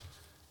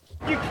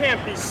You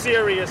can't be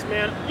serious,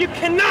 man. You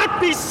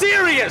cannot be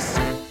serious!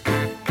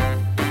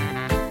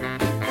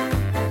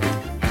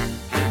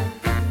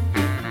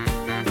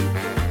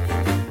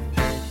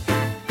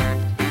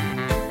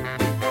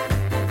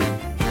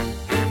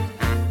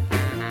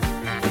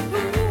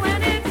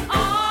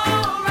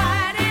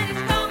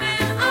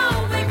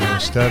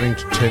 Starting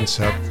to tense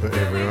up for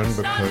everyone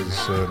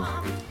because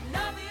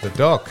the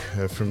doc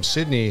from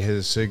Sydney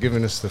has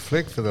given us the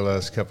flick for the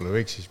last couple of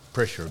weeks. He's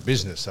pressure of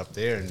business up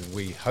there, and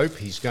we hope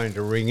he's going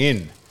to ring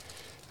in.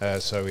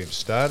 So we've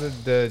started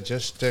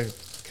just a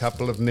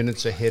couple of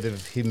minutes ahead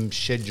of him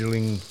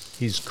scheduling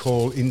his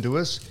call into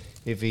us.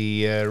 If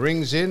he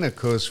rings in, of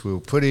course,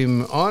 we'll put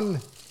him on,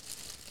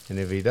 and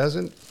if he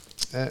doesn't,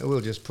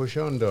 we'll just push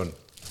on, Don.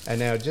 And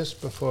now,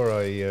 just before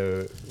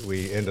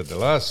we ended the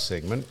last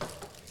segment,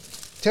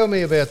 tell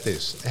me about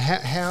this.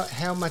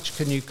 How much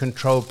can you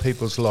control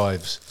people's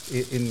lives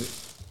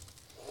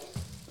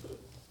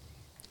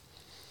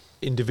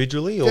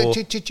individually, or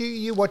did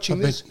you watching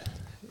this?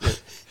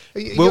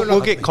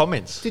 We'll get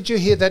comments. Did you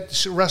hear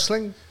that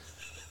rustling?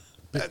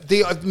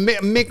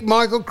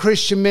 Michael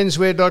Christian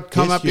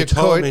Menswear.com yes, up you your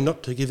told coat. me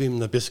not to give him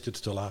the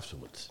biscuits till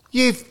afterwards.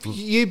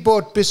 You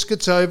bought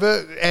biscuits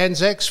over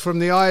Anzacs from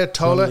the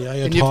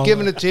Ayatollah, and you've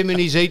given it to him and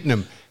he's eaten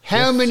them.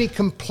 How many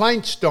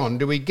complaints, Don,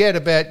 do we get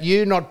about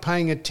you not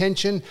paying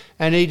attention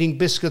and eating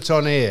biscuits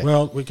on air?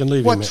 Well, we can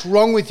leave What's him.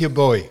 wrong with you,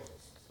 boy? Do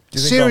you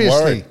think Seriously.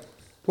 I'm worried?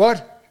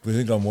 What? Do you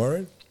think I'm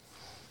worried?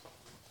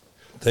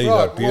 There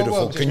Right, you go, beautiful.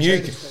 well, Can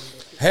you?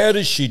 How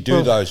does she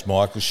do those,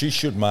 Michael? She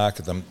should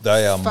market them.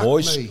 They are Fuck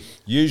moist. me.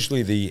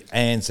 Usually the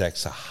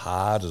Anzacs are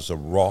hard as a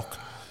rock,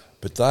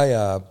 but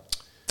they're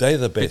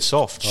the best. Bit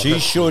soft. She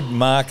should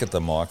market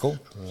them, Michael.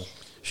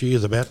 She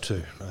is about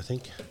to, I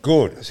think.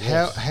 Good.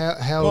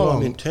 How Well, long?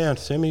 I'm in town,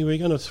 Sammy. We're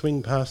going to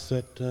swing past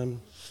that,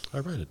 I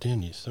wrote it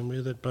down here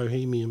somewhere, that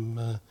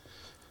Bohemian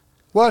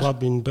What?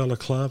 club in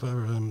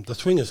Balaclava, the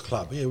Swingers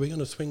Club. Yeah, we're going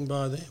to swing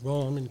by there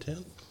while I'm in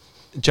town.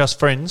 Just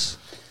friends?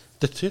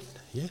 That's it,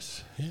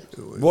 yes. Yeah.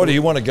 What do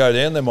you want to go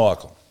down there,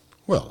 Michael?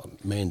 Well,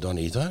 manned on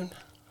his own.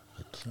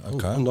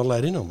 Okay. I'm not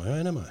allowed in on my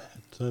own, am I?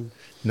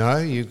 No,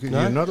 you're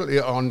not.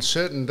 On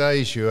certain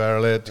days you are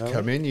allowed to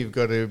come in. You've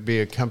got to be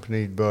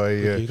accompanied by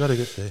You've got to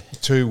get there.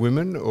 2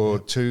 women or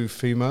 2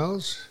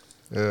 females.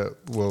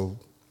 Two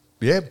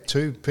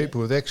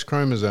people with X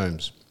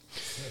chromosomes.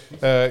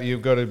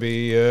 You've got to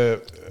be.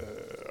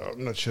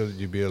 I'm not sure that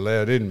you'd be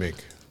allowed in, Mick.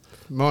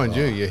 Mind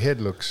you, your head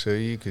looks.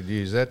 You could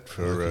use that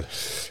for.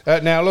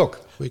 Now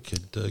look. We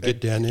could get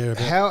down there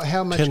about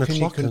How much 10 can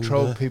you o'clock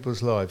control and,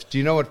 people's lives? Do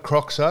you know what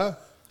Crocs are?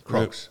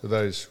 Crocs are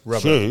those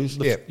rubber shoes.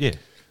 Yeah.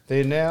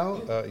 They're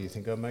now. You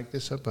think I make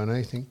this up on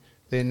anything?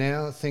 They're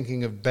now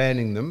thinking of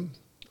banning them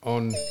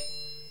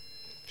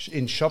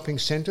in shopping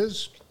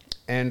centres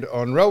and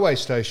on railway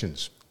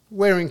stations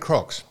wearing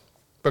Crocs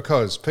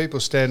because people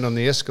stand on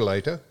the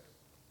escalator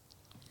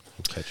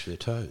catch their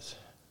toes.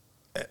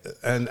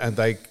 and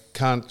they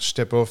can't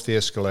step off the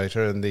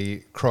escalator, and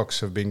the Crocs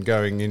have been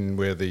going in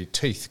where the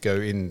teeth go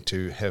in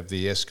to have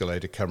the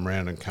escalator come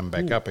round and come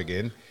back up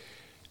again.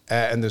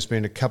 And there's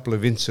been a couple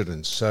of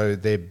incidents. So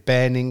they're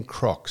banning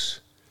Crocs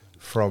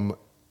from...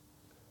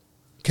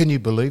 Can you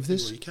believe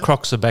this?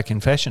 Crocs are back in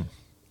fashion.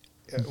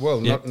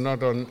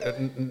 Not on...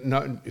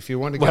 no, if you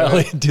want to go...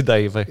 Well, did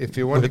they ever? If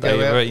you want to were they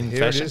go ever out... in Here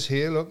fashion? it is.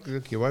 Here,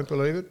 look, you won't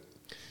believe it.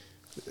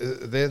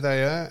 There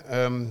they are.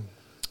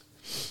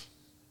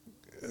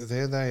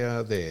 There they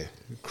are there.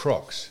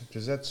 Crocs.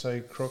 Does that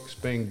say Crocs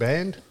being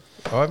banned?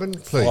 Ivan,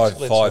 please.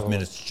 5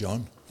 minutes,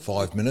 John.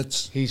 5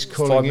 minutes. He's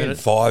calling in.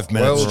 5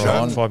 minutes, Well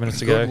John. done. 5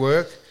 minutes ago. Good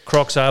work.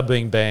 Crocs are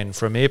being banned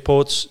from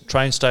airports,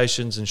 train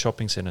stations and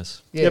shopping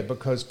centres. Yeah,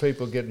 because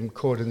people get them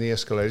caught in the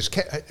escalators.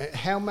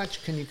 How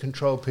much can you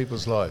control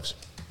people's lives?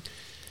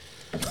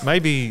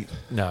 Maybe...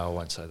 No, I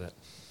won't say that.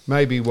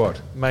 Maybe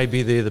what?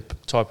 Maybe they're the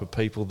type of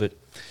people that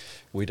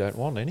we don't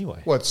want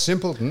anyway. What,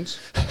 simpletons?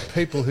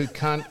 People who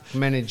can't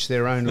manage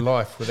their own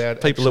life without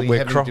People that actually wear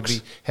having Crocs.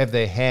 to have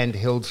their hand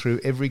held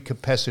through every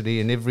capacity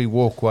and every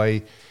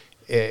walkway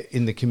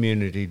in the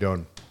community,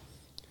 Don.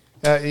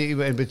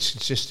 It's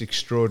just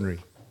extraordinary.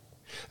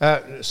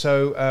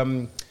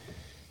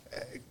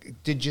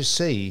 Did you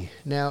see?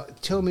 Now,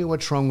 tell me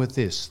what's wrong with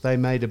this. They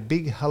made a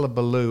big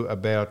hullabaloo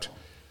about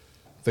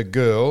the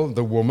girl,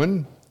 the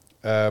woman,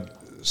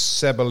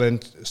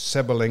 Sabalenka,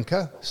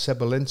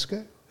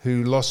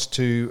 who lost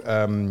to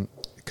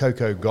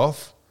Coco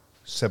Gauff,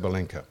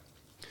 Sabalenka.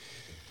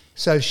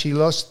 So she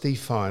lost the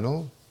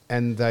final,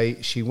 and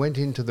she went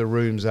into the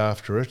rooms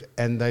after it,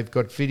 and they've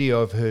got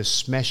video of her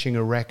smashing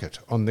a racket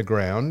on the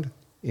ground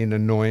in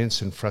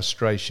annoyance and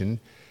frustration,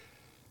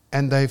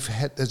 and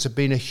there's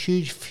been a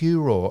huge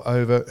furore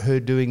over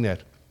her doing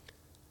that.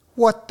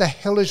 What the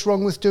hell is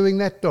wrong with doing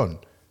that, Don?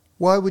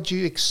 Why would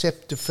you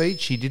accept defeat?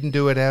 She didn't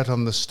do it out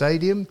on the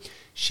stadium.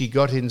 She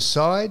got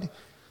inside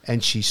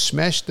and she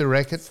smashed the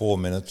racket. 4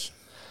 minutes.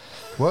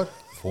 What?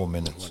 4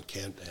 minutes. One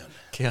countdown.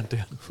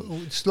 Countdown.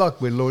 It's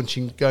like we're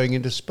going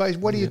into space.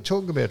 What are you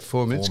talking about?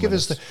 4 minutes. 4 Give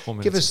minutes. us 4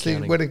 minutes give us of the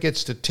counting. when it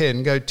gets to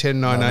 10. Go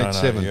 10, 9, No, 8,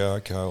 7. Yeah,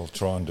 okay, I'll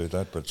try and do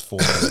that, but it's 4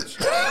 minutes.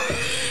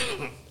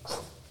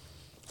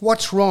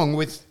 What's wrong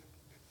with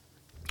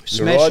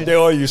You're right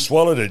there, you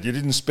swallowed it. You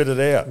didn't spit it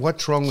out.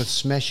 What's wrong with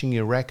smashing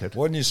your racket?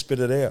 Why didn't you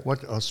spit it out?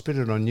 What? I'll spit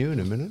it on you in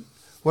a minute.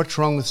 What's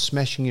wrong with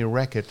smashing your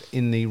racket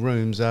in the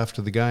rooms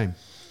after the game?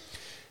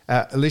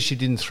 At least you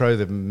didn't throw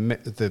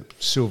the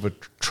silver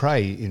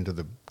tray into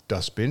the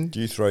dustbin. Do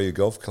you throw your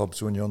golf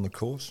clubs when you're on the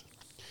course?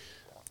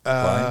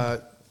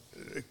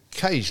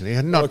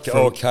 Occasionally, not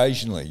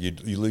occasionally.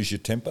 You lose your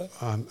temper?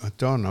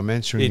 Don, I'm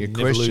answering He'd your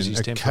never lose question.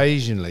 his temper.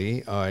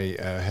 Occasionally, I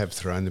have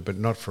thrown them, but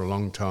not for a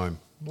long time.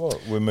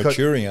 What? We're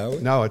maturing, are we?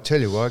 No, I tell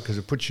you why, because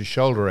it puts your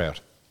shoulder out.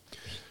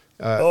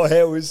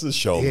 How is the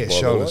shoulder, Yeah, by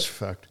shoulder's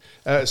the way?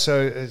 fucked.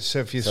 So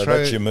if you So throw...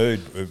 that's your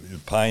mood.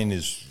 Pain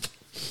is...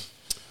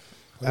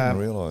 I didn't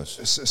realise.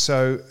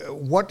 So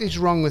what is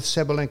wrong with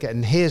Sabalenka?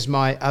 And here's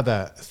my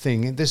other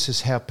thing. This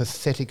is how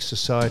pathetic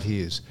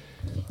society is.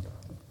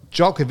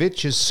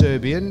 Djokovic is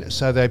Serbian,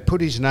 so they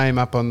put his name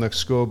up on the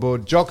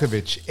scoreboard.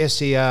 Djokovic,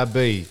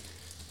 S-E-R-B.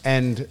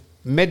 And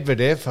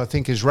Medvedev, I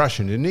think, is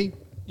Russian, isn't he?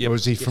 Yep. Or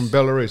is he from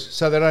Belarus?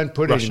 So they don't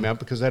put Russian. him out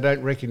because they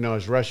don't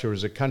recognise Russia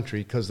as a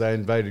country because they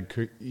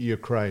invaded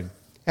Ukraine.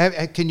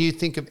 Can you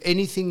think of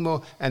anything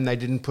more? And they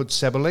didn't put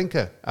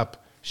Sabalenka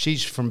up.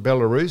 She's from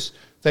Belarus.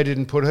 They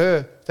didn't put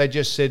her. They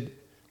just said,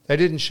 they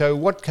didn't show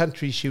what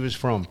country she was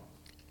from.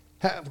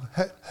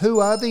 Who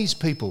are these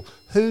people?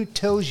 Who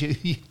tells you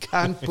you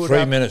can't put 3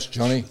 up... minutes,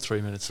 Johnny. 3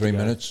 minutes. 3 to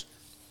go. minutes.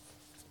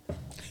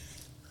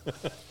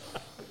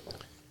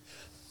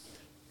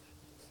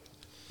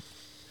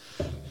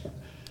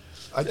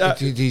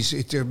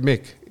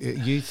 Mick,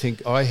 you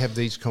think I have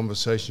these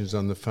conversations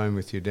on the phone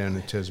with you down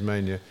in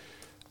Tasmania.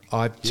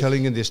 I'm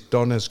telling you this,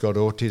 Don has got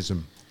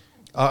autism.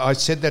 I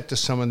said that to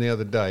someone the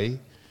other day,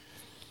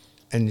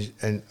 and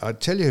I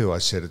tell you who I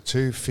said it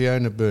to,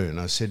 Fiona Byrne.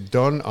 I said,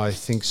 Don, I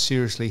think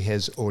seriously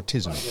has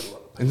autism.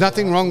 And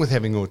nothing wrong with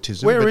having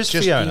autism. Where but is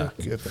just Fiona?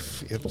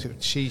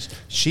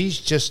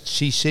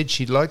 She said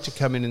she'd like to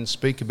come in and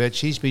speak about,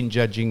 she's been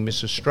judging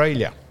Miss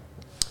Australia.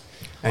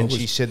 And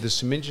she said there's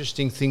some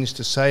interesting things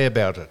to say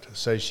about it.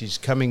 So she's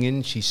coming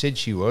in, she said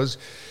she was,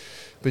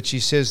 but she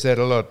says that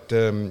a lot.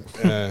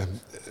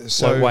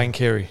 So Like Wayne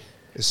Carey.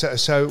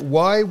 So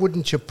why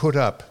wouldn't you put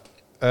up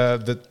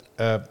that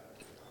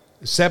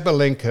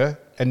Sabalenka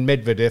and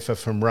Medvedev are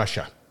from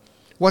Russia?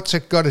 What's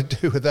it got to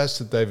do with us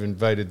that they've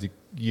invaded the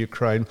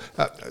Ukraine?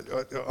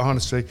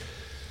 Honestly,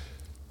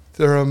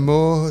 there are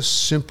more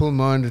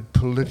simple-minded,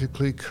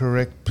 politically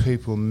correct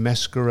people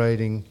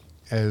masquerading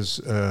as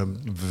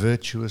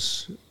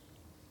virtuous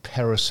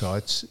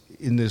parasites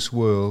in this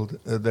world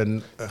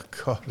than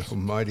God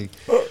Almighty.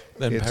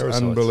 Than It's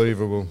parasites.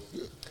 unbelievable.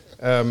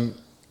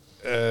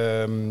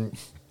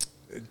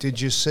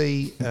 Did you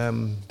see?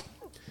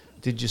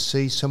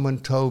 Someone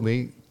told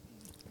me.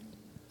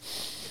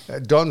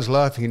 Don's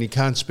laughing and he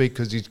can't speak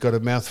because he's got a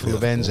mouthful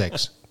of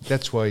Anzacs.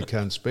 That's why he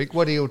can't speak.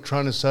 What are you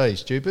trying to say,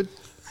 stupid?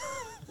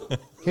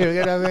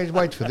 Here,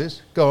 wait for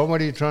this. Go on.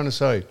 What are you trying to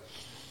say?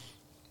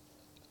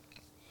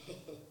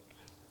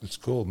 It's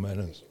called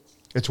manners.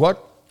 It's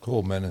what?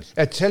 Called manners.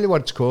 I tell you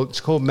what it's called. It's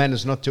called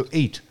manners not to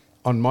eat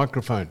on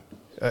microphone.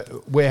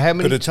 Where how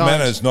many But it's times?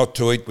 manners not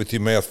to eat with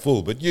your mouth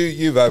full. But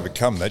you've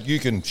overcome that. You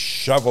can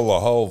shovel a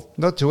whole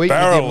Not to eat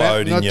barrel with your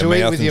load not in to your eat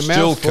mouth with and your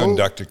still mouth full.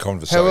 conduct a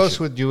conversation. How else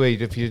would you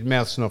eat if your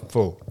mouth's not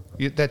full?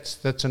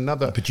 That's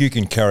another. But you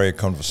can carry a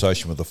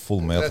conversation with a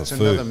full mouth That's of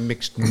food. another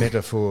mixed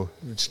metaphor.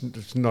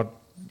 It's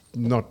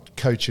not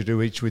kosher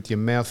to eat with your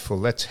mouth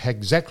full. That's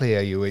exactly how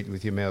you eat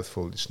with your mouth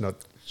full. It's not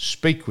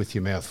speak with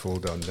your mouth full,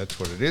 Don. That's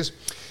what it is.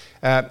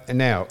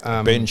 Now,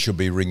 Ben should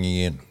be ringing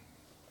in.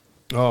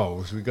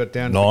 Oh, so we got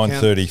down to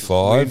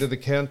 9:35. We're into the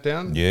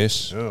countdown.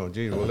 Yes. Oh,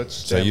 gee. Well, let's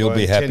So stand you'll by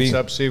be and happy? tense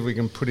up, see if we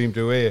can put him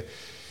to air.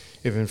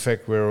 If in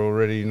fact we're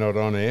already not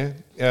on air.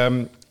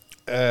 And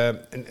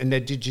now,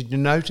 did you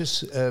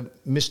notice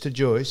Mr.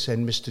 Joyce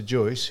and Mr.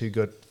 Joyce, who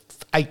got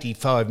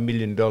 $85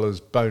 million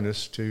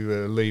bonus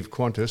to leave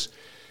Qantas?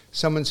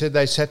 Someone said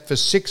they sat for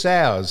 6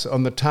 hours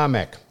on the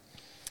tarmac.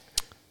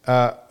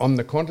 On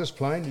the Qantas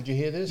plane, did you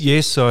hear this?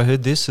 Yes, I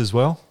heard this as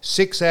well.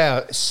 6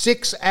 hours.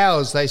 6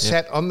 hours they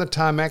sat on the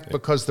tarmac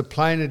because the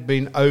plane had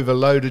been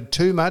overloaded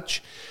too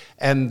much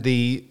and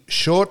the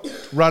short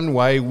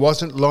runway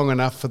wasn't long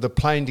enough for the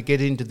plane to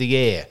get into the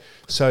air.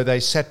 So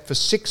they sat for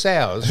 6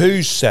 hours.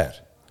 Who sat?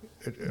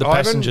 The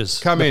Ivan, passengers.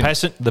 come the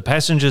in. The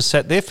passengers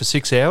sat there for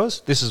 6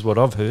 hours. This is what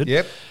I've heard.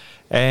 Yep.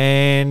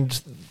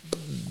 And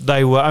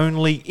they were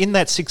only, in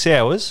that 6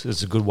 hours,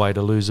 it's a good way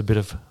to lose a bit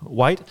of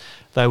weight,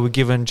 they were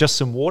given just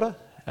some water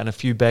and a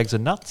few bags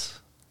of nuts.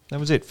 That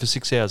was it for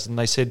 6 hours. And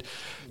they said,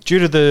 due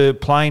to the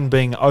plane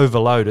being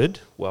overloaded,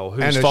 well,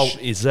 whose fault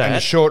is that? And a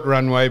short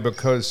runway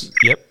because...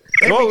 Yep.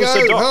 Here Oh, we it was the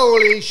go. doc.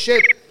 Holy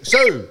shit.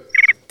 So,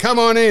 come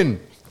on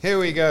in. Here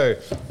we go.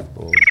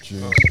 Oh,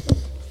 jeez.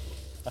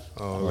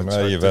 Oh, I let's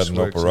know hope you've this had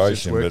an works. Does this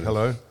operation, work? but-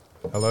 Hello?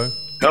 Hello?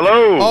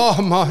 Hello.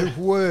 Oh, my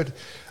word.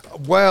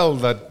 Well,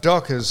 the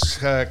Doc has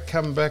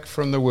come back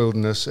from the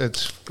wilderness.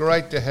 It's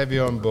great to have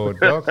you on board,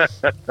 Doc.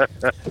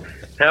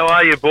 How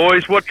are you,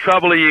 boys? What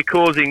trouble are you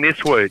causing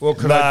this week? Well,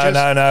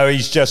 No.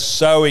 He's just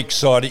so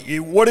excited.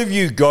 What have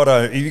you got?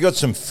 Have you got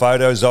some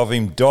photos of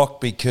him,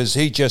 Doc? Because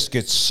he just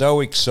gets so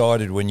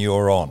excited when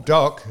you're on.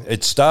 Doc.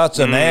 It starts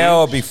an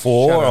hour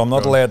before. Shut up, I'm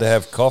not Don. allowed to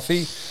have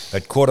coffee.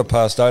 At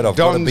 8:15, I've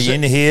got to Don's- be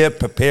in here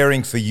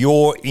preparing for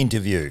your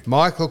interview.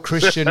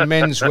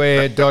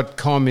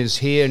 MichaelChristianMenswear.com is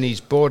here, and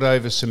he's brought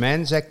over some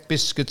Anzac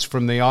biscuits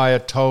from the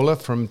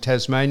Ayatollah from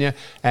Tasmania,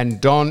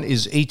 and Don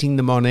is eating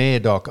them on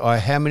air, Doc.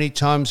 How many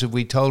times have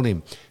we told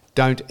him,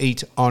 don't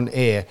eat on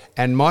air?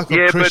 And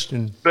Michael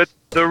Christian... but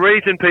the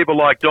reason people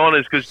like Don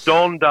is because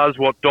Don does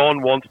what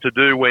Don wants to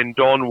do when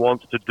Don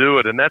wants to do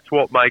it, and that's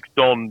what makes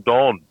Don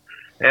Don.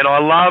 And I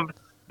love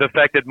the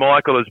fact that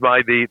Michael has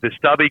made the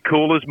stubby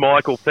coolers.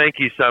 Michael, thank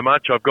you so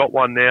much. I've got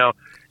one now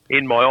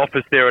in my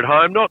office there at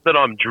home. Not that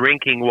I'm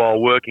drinking while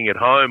working at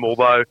home,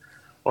 although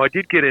I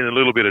did get in a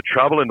little bit of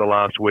trouble in the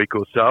last week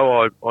or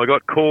so. I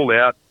got called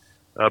out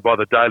by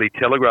the Daily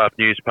Telegraph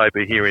newspaper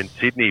here in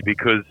Sydney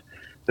because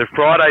the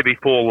Friday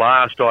before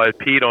last I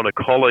appeared on a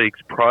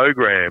colleague's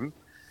program,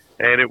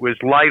 and it was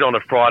late on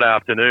a Friday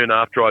afternoon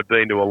after I'd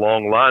been to a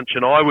long lunch,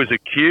 and I was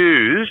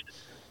accused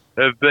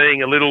of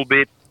being a little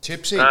bit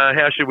Tipsy.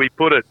 how should we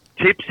put it?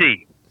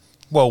 Tipsy.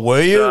 Well,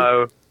 were you?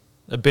 So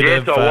A bit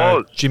Yes, of I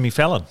was. Jimmy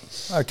Fallon.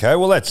 Okay,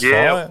 well, that's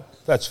Yeah. fine.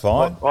 That's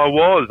fine. I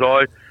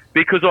was.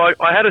 Because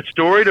I had a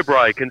story to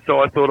break, and so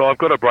I thought I've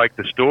got to break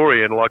the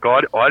story. And like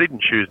I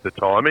didn't choose the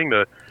timing.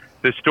 The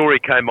story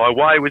came my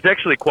way. It was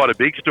actually quite a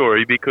big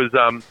story because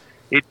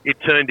it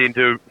turned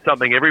into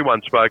something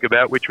everyone spoke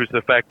about, which was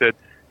the fact that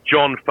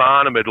John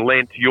Farnham had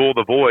lent You're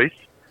the Voice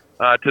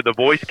to the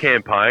Voice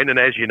campaign. And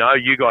as you know,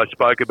 you guys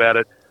spoke about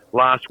it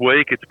last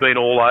week. It's been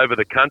all over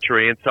the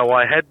country. And so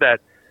I had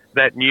that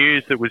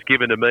news that was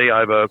given to me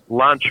over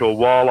lunch or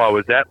while I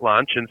was at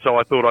lunch. And so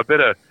I thought I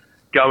better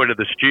go into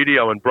the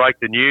studio and break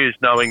the news,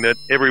 knowing that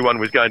everyone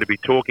was going to be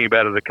talking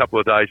about it a couple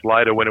of days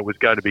later when it was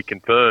going to be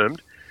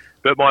confirmed.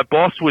 But my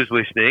boss was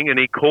listening, and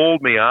he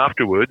called me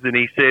afterwards, and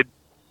he said,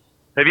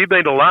 "Have you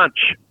been to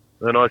lunch?"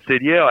 And I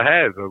said, "Yeah, I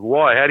have."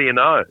 "Why? How do you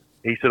know?"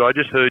 He said, "I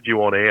just heard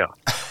you on air."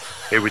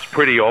 It was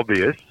pretty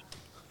obvious.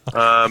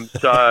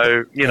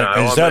 So, you know...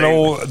 Is that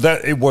all?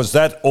 Was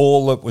that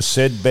all that was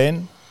said,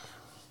 Ben?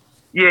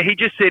 Yeah, he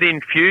just said in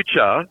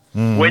future,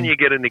 when you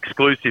get an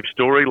exclusive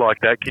story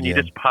like that, can you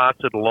just pass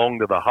it along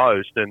to the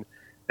host and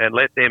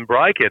let them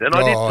break it? And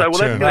I did say, well, that's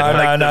going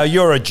to take... No,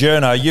 you're a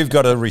journo. You've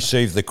got to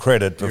receive the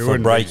credit for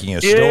breaking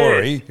a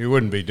story. You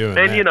wouldn't be doing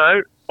that. And, you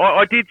know,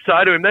 I did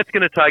say to him, that's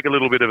going to take a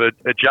little bit of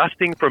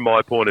adjusting from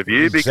my point of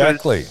view.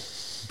 Exactly.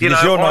 Because,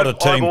 Because you're not a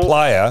team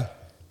player.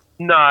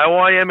 No,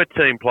 I am a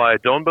team player,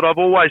 Don, but I've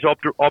always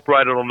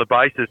operated on the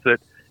basis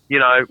that, you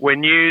know, when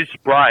news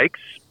breaks,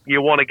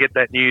 you want to get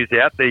that news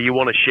out there. You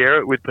want to share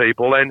it with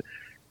people. And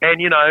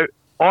you know,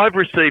 I've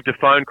received a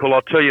phone call.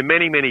 I'll tell you,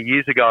 many, many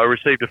years ago, I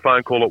received a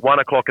phone call at 1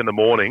 o'clock in the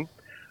morning.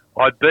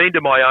 I'd been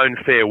to my own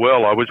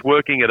farewell. I was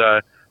working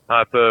at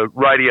for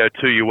Radio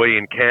 2UE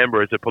in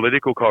Canberra as a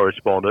political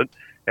correspondent,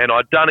 and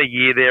I'd done a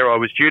year there. I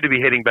was due to be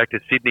heading back to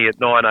Sydney at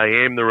 9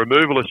 a.m. The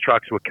removalist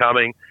trucks were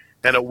coming,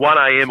 and at 1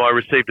 a.m. I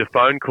received a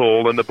phone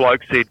call, and the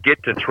bloke said,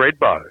 "Get to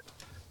Thredbo."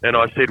 And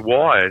I said,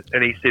 "Why?"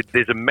 And he said,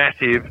 "There's a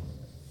massive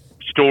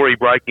story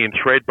breaking in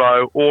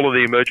Thredbo. All of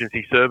the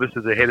emergency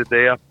services are headed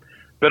there."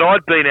 But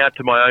I'd been out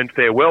to my own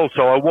farewell,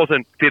 so I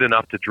wasn't fit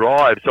enough to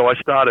drive. So I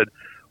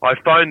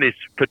phoned this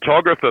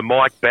photographer,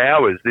 Mike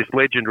Bowers, this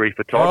legendary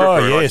photographer.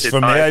 Oh, and I yes, said,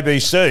 from the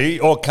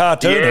ABC, or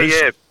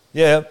cartoonist.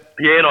 Yeah,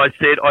 and I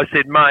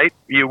said, "Mate,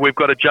 we've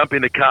got to jump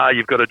in the car.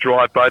 You've got to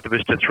drive both of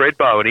us to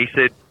Thredbo." And he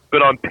said,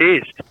 "But I'm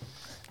pissed."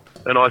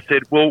 And I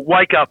said, "Well,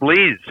 wake up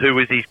Liz," who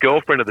was his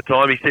girlfriend at the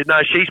time. He said,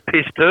 "No, she's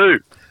pissed too."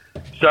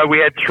 So we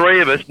had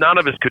three of us. None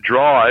of us could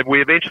drive.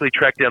 We eventually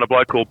tracked down a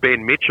bloke called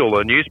Ben Mitchell,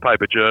 a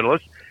newspaper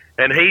journalist,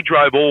 and he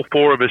drove all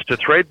four of us to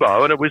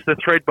Thredbo, and it was the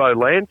Thredbo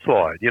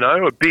landslide, you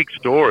know, a big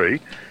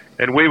story.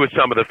 And we were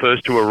some of the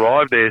first to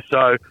arrive there.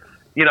 So,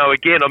 you know,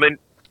 again, I mean,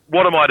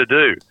 what am I to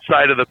do?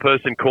 Say to the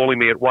person calling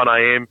me at 1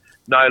 a.m.,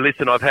 "No,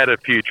 listen, I've had a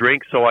few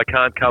drinks, so I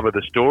can't cover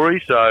the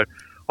story." So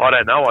I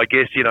don't know. I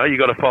guess, you know, you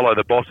got to follow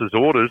the boss's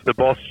orders. The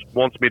boss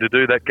wants me to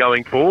do that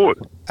going forward.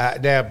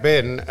 Now,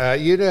 Ben,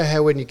 you know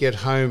how when you get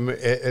home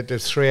at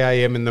 3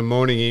 a.m. in the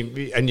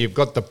morning and you've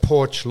got the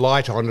porch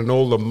light on and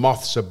all the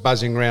moths are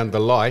buzzing around the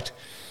light,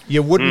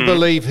 you wouldn't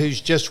believe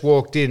who's just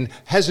walked in.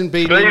 Hasn't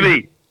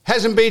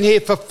been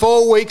here for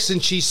 4 weeks,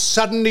 and she's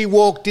suddenly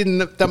walked in.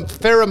 The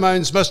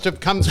pheromones must have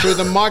come through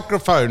the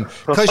microphone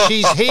because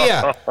she's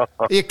here.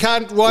 You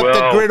can't wipe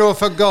the grin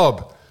off a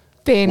gob.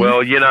 Ben.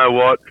 Well, you know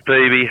what,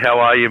 Phoebe, how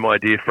are you, my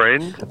dear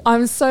friend?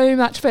 I'm so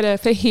much better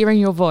for hearing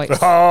your voice.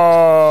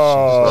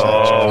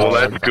 Oh, well,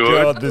 that's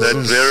good. God,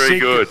 that's very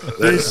good.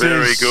 That's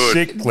very good.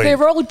 Sickly.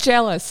 They're all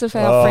jealous of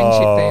our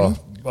friendship,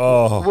 Ben.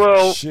 Oh,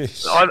 Well,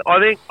 jeez.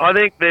 I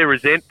think they're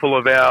resentful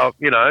of our,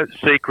 you know,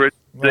 secret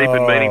deep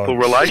and meaningful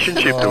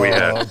relationship do we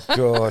have? Oh,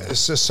 God.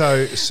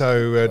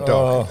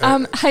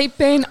 Doc. Hey,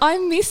 Ben, I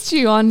missed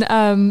you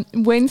on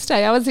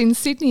Wednesday. I was in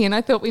Sydney and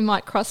I thought we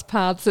might cross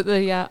paths at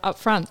the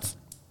upfronts.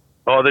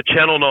 Oh, the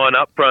Channel 9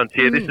 upfronts.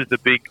 Yeah, this is the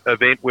big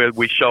event where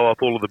we show off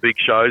all of the big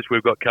shows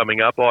we've got coming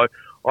up. I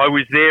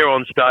was there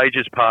on stage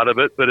as part of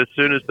it, but as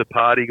soon as the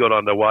party got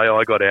underway,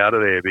 I got out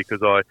of there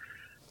because I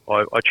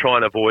try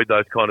and avoid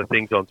those kind of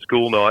things on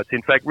school nights.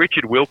 In fact,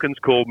 Richard Wilkins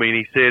called me and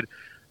he said,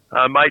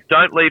 mate,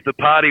 don't leave the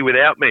party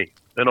without me.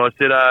 And I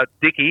said,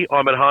 Dickie,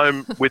 I'm at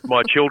home with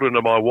my children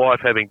and my wife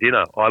having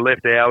dinner. I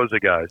left hours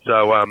ago.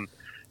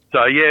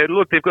 So yeah,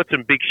 look, they've got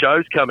some big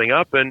shows coming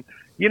up, and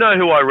you know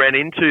who I ran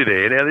into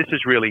there? Now, this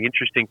is really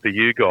interesting for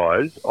you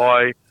guys.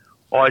 I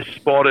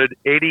spotted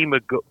Eddie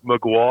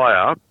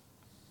Maguire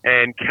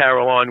and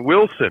Caroline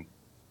Wilson,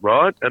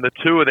 right? And the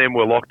two of them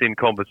were locked in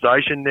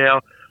conversation.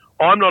 Now,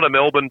 I'm not a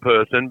Melbourne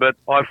person, but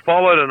I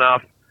followed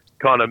enough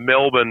kind of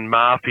Melbourne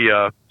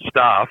mafia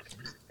stuff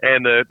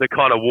and the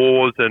kind of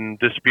wars and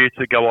disputes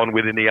that go on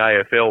within the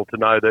AFL to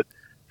know that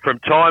from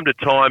time to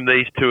time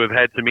these two have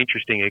had some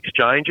interesting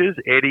exchanges,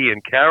 Eddie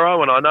and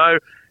Caro, and I know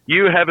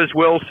you have as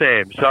well,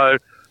 Sam. So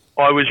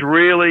I was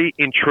really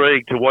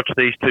intrigued to watch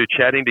these two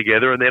chatting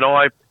together, and then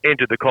I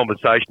entered the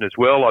conversation as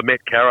well. I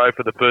met Caro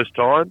for the first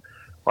time.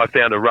 I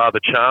found her rather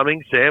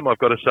charming, Sam, I've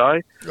got to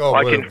say.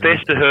 I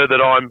confessed to her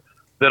that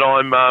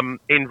I'm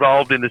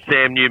involved in the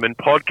Sam Newman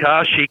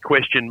podcast. She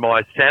questioned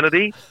my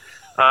sanity.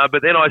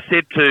 But then I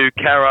said to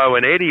Caro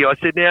and Eddie, I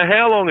said, now,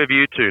 how long have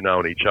you two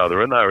known each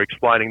other? And they were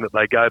explaining that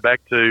they go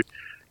back to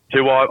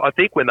I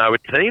think when they were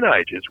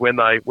teenagers, when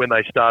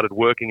they started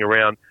working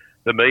around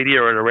the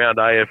media and around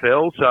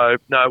AFL. So,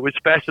 no, it was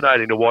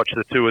fascinating to watch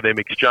the two of them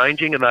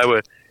exchanging, and they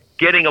were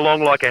getting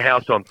along like a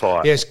house on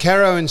fire. Yes,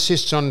 Caro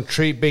insists on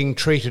being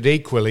treated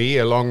equally,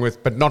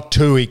 but not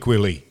too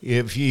equally,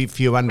 if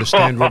you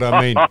understand what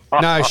I mean.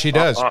 No, she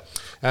does.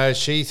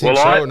 She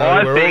thinks,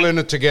 we're all in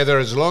it together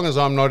as long as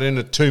I'm not in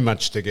it too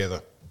much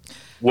together.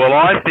 Well,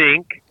 I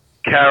think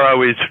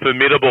Caro is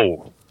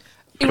formidable.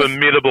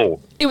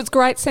 It was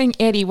great seeing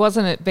Eddie,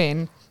 wasn't it,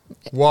 Ben?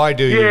 Why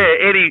do you?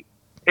 Yeah,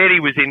 Eddie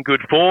was in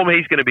good form.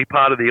 He's going to be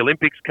part of the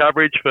Olympics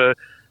coverage for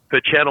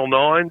Channel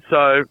 9.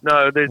 So,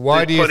 no,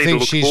 why do you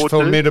think she's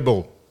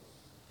formidable?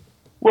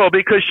 Well,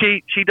 because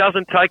she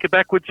doesn't take a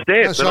backward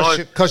step.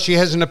 Because she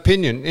has an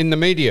opinion in the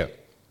media.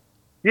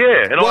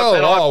 Yeah. And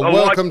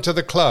welcome to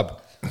the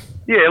club.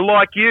 Yeah,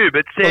 like you.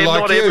 But, Sam,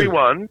 not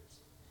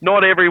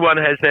everyone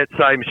has that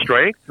same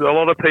strength. A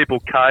lot of people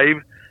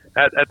cave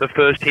at the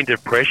first hint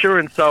of pressure,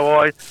 and so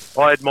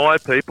I admire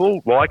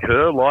people like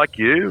her, like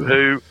you,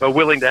 who are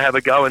willing to have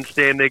a go and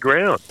stand their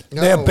ground.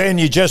 Now, Ben,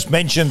 you just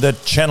mentioned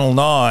that Channel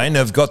 9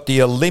 have got the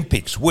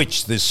Olympics.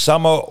 Which, the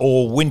Summer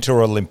or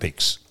Winter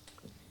Olympics?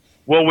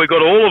 Well, we've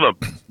got all of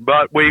them,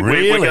 but we're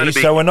going to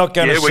be... So we're not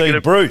going to see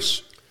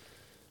Bruce?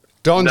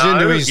 Don's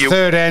into his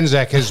third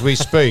Anzac as we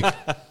speak.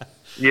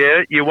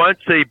 Yeah, you won't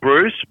see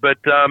Bruce, but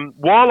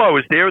while I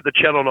was there at the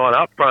Channel 9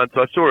 upfronts,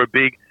 I saw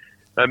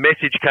a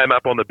message came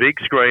up on the big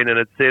screen, and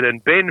it said,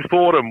 and Ben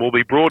Fordham will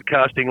be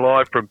broadcasting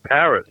live from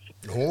Paris.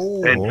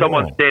 And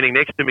someone standing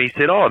next to me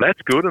said, oh,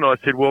 that's good. And I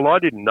said, well, I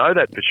didn't know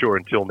that for sure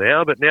until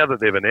now, but now that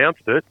they've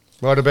announced it.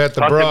 What about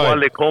the bride?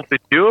 Le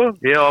Confiture.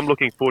 Yeah, I'm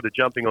looking forward to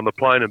jumping on the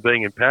plane and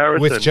being in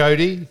Paris. With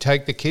Jodie,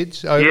 take the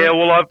kids over? Yeah,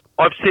 well,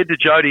 I've said to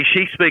Jodie,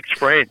 she speaks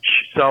French,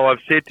 so I've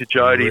said to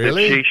Jodie that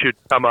she should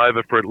come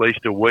over for at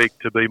least a week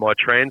to be my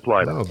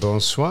translator. Oh,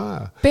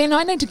 bonsoir. Ben,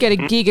 I need to get a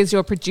gig as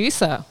your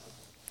producer.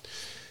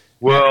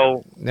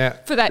 Well, now,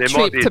 for that there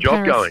trip might be to a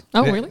job Paris. going.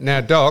 Oh, really?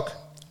 Now, Doc,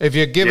 have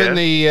you given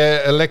the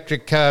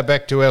electric car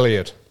back to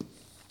Elliot?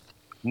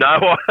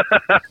 No,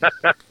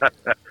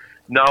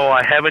 no,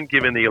 I haven't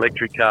given the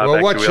electric car back to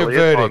Elliot. Well, what's your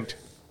verdict?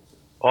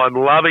 I'm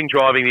loving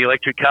driving the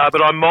electric car,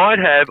 but I might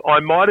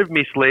have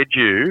misled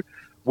you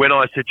when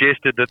I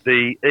suggested that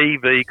the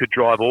EV could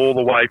drive all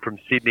the way from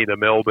Sydney to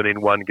Melbourne in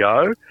one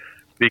go,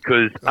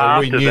 because after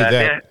we knew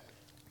that.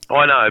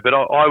 I know, but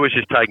I was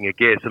just taking a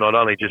guess, and I'd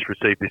only just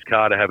received this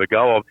car to have a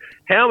go of.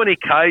 How many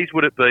Ks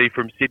would it be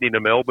from Sydney to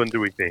Melbourne, do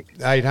we think?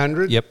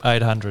 800? Yep,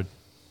 800.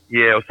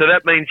 Yeah, so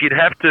that means you'd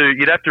have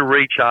to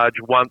recharge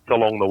once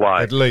along the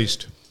way. At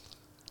least.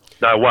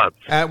 No, once.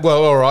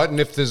 Well, all right, and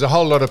if there's a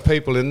whole lot of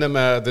people in them,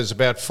 there's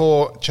about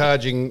 4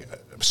 charging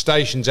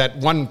stations at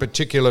one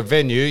particular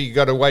venue, you've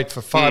got to wait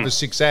for 5 or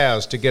 6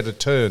 hours to get a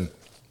turn.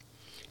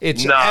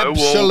 It's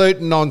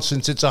absolute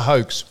nonsense. It's a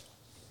hoax.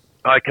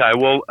 Okay,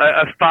 well,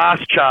 a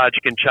fast charge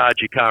can charge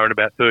your car in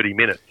about 30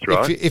 minutes,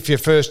 right? If you're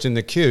first in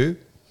the queue.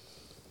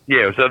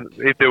 Yeah, so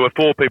if there were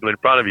 4 people in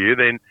front of you,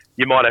 then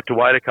you might have to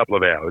wait a couple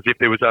of hours if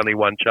there was only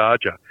one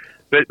charger.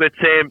 But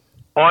Sam,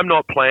 I'm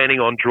not planning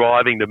on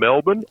driving to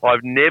Melbourne.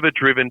 I've never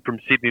driven from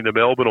Sydney to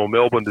Melbourne or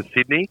Melbourne to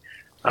Sydney.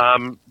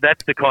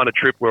 That's the kind of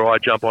trip where I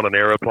jump on an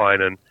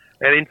aeroplane. And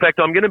in fact,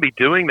 I'm going to be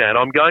doing that.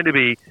 I'm going to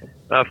be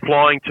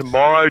flying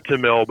tomorrow to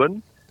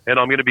Melbourne, and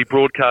I'm going to be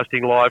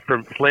broadcasting live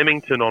from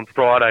Flemington on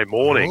Friday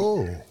morning.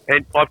 Oh.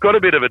 And I've got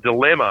a bit of a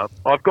dilemma.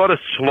 I've got a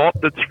slot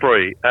that's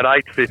free at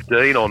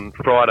 8:15 on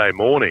Friday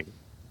morning.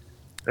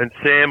 And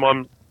Sam,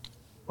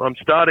 I'm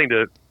starting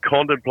to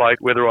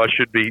contemplate whether I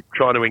should be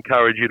trying to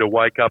encourage you to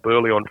wake up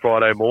early on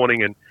Friday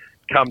morning and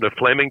come to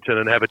Flemington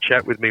and have a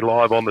chat with me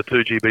live on the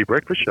 2GB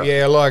Breakfast Show.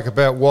 Yeah, like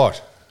about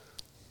what?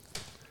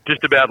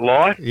 Just about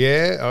life.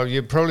 Yeah,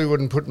 you probably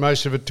wouldn't put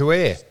most of it to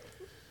air.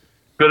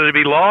 Got to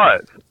be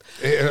live.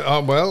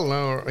 Well,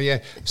 no,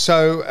 yeah.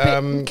 So,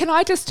 Can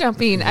I just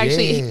jump in?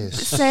 Actually,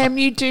 yes. Sam,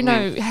 you do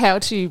know how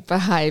to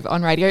behave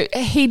on radio.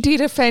 He did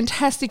a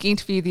fantastic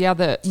interview the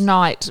other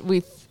night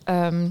with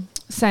Sam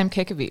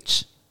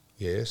Kekovich,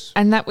 yes.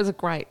 and that was a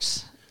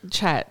great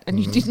chat. And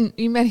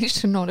you managed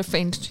to not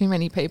offend too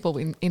many people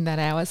in that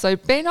hour. So,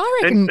 Ben, I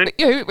reckon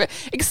you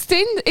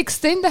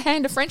extend the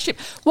hand of friendship.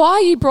 Why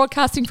are you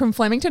broadcasting from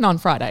Flemington on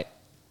Friday?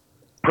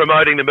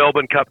 Promoting the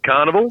Melbourne Cup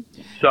Carnival.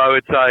 So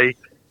it's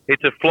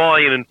a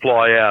fly in and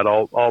fly out.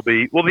 I'll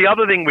be. Well, the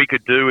other thing we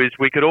could do is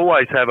we could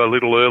always have a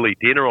little early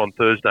dinner on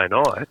Thursday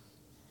night.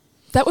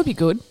 That would be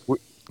good.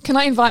 Can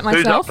I invite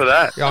Who's myself? up for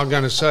that? I'm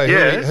going to say,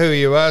 Yeah. who are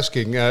you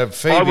asking?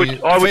 Phoebe, I would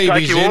take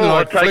Phoebe's you in all.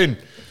 like Flynn.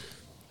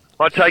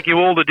 I'd take you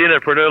all to dinner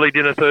for an early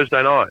dinner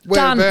Thursday night.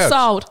 Done. Whereabouts?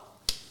 Sold.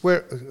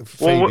 Where,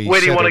 Well, Phoebe, where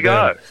do you want to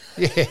settle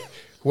go? down. Yeah.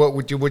 What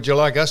would you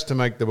like us to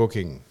make the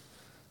booking?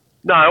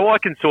 No, I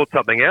can sort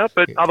something out,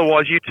 but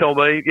otherwise you tell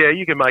me, yeah,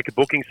 you can make a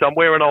booking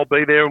somewhere and I'll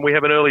be there and we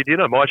have an early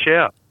dinner, my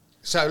shout.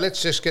 So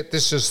let's just get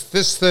this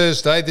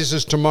Thursday. This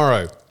is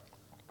tomorrow.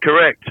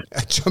 Correct.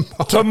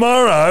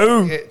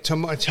 Tomorrow? Yeah,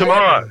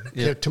 Tomorrow.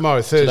 Yeah,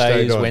 tomorrow, Thursday.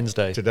 Today is Don.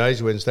 Wednesday.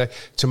 Today's Wednesday.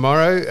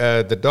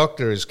 Tomorrow, the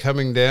doctor is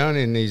coming down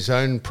in his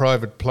own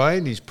private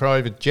plane, his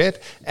private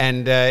jet,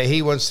 and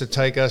he wants to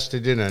take us to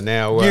dinner.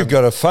 Now, You've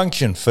got a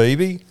function,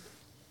 Phoebe.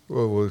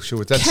 well,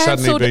 sure, that's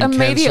Cancelled suddenly been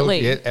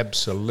immediately. cancelled. Yeah,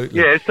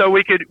 absolutely. Yeah, so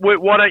we could.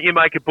 Why don't you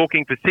make a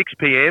booking for 6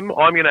 p.m?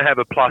 I'm going to have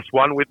a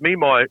 +1 with me,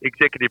 my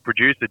executive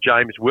producer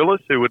James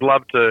Willis, who would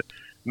love to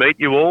meet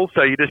you all.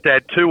 So you just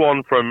add 2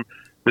 on from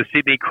the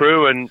Sydney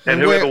crew and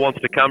whoever wants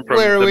to come from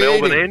where are the we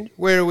Melbourne eating? end.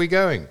 Where are we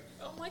going?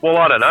 Well,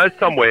 I don't know,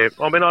 somewhere.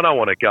 I mean, I don't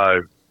want to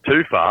go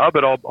too far,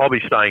 but I'll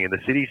be staying in the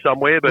city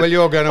somewhere. But Well,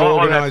 you're going to I'm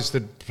organise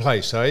the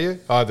place, are you?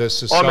 Either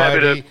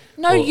society.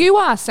 No, or- you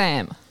are,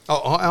 Sam. Oh,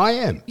 I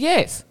am.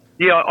 Yes.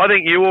 Yeah, I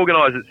think you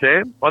organise it,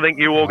 Sam. I think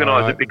you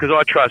organise Right. it because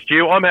I trust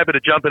you. I'm happy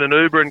to jump in an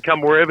Uber and come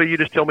wherever. You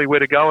just tell me where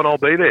to go and I'll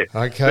be there.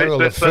 Okay,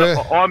 well,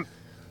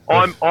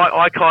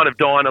 I kind of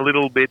dine a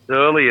little bit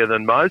earlier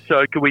than most,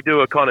 so could we do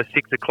a kind of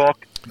 6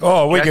 o'clock?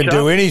 Oh, we can Catch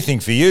do up? anything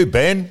for you,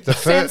 Ben.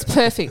 Sounds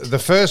perfect. The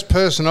first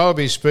person I'll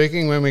be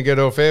speaking when we get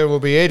off air will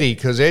be Eddie,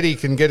 because Eddie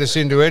can get us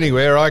into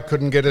anywhere. I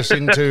couldn't get us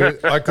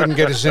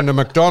into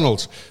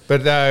McDonald's,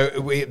 but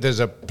there's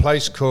a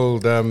place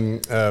called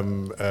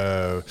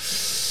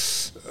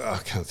I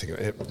can't think of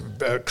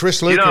it.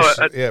 Chris Lucas.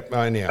 Yeah.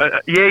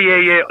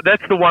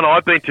 That's the one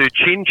I've been to.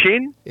 Chin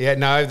Chin. Yeah,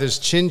 no. There's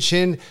Chin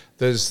Chin.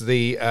 There's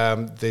the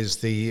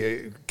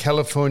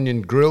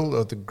Californian Grill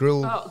or the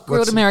Grill.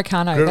 Grilled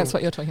Americano. That's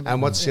what you're talking about.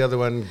 And what's the other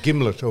one?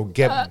 Gimlet or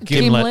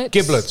Gimlet.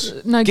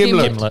 Giblets. No,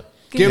 Gimlet.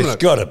 There's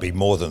got to be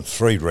more than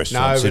 3 No,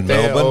 restaurants but in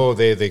Melbourne.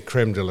 they're the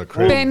creme de la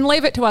creme. Ben,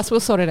 leave it to us. We'll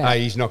sort it out.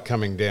 He's not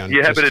coming down.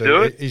 You happy to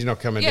do it? He's not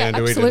coming Yeah, down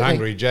to eat absolutely. at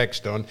Hungry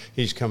Jack's, Don.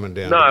 He's coming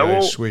down No, to go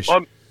well, swish.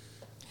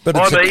 But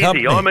it's I'm a easy,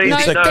 company. I'm easy.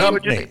 It's a No,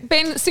 company.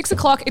 Ben, 6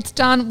 o'clock. It's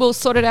done. We'll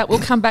sort it out. We'll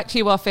come back to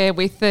you off air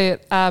with the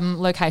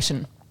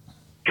location.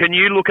 Can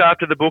you look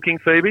after the booking,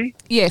 Phoebe?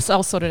 Yes,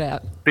 I'll sort it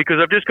out. Because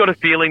I've just got a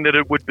feeling that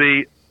it would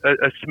be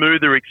a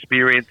smoother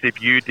experience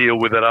if you deal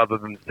with it other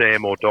than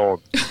Sam or Don.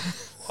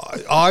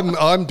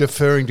 I'm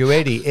deferring to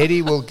Eddie.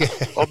 Eddie will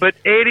get. Oh, but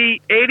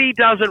Eddie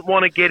doesn't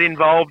want to get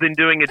involved in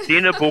doing a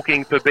dinner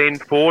booking for Ben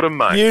Fordham,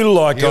 mate. You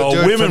like He'll old do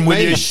it for women, will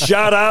me. you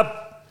shut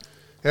up?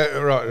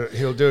 Right,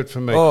 he'll do it for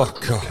me. Oh,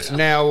 God.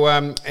 Now,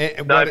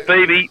 No,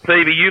 Phoebe,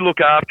 you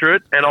look after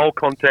it, and I'll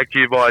contact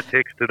you via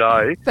text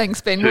today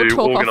Thanks, Ben. We'll to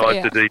talk off organise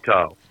air. the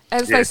detail.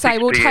 As Yeah, they say,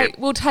 6 we'll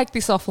p.m. take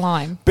this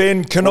offline.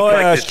 Ben, can We'll I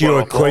take ask this you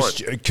one a offline.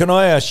 question? Can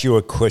I ask you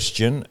a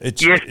question?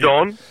 Yes,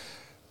 Don.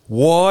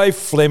 Why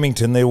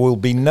Flemington? There will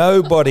be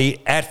nobody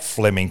at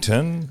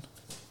Flemington.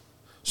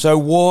 So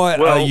why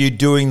Well- are you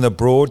doing the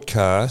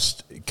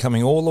broadcast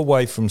coming all the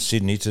way from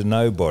Sydney to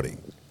nobody?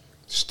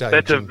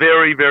 That's a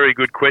very, very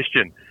good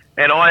question.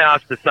 And I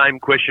asked the same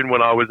question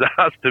when I was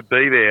asked to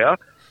be there,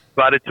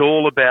 but it's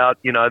all about,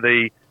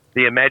 the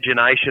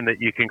imagination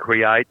that you can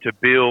create to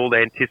build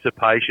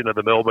anticipation of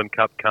the Melbourne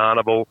Cup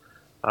Carnival.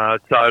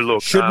 So,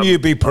 look... Shouldn't you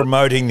be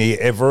promoting the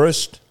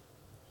Everest?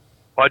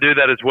 I do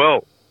that as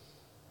well.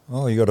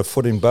 Oh, you got a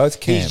foot in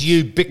both camps. He's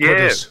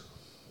ubiquitous.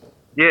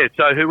 Yeah,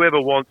 so whoever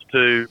wants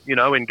to,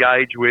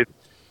 engage with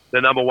the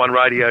 #1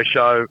 radio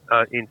show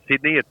in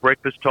Sydney at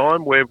breakfast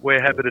time,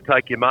 we're happy to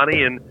take your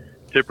money and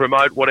to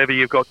promote whatever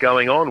you've got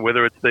going on,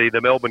 whether it's the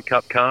Melbourne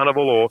Cup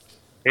Carnival or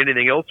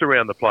anything else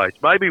around the place.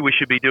 Maybe we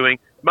should be doing,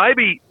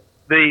 the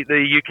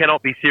You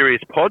Cannot Be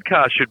Serious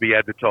podcast should be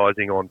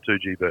advertising on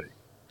 2GB.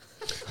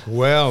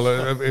 Well,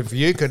 if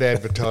you could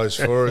advertise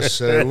for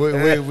us,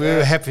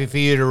 we're happy for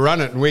you to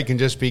run it, and we can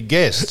just be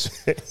guests.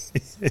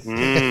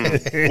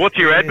 What's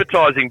your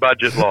advertising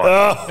budget like?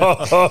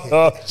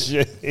 Oh,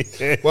 gee.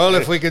 Well,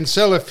 if we can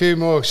sell a few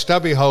more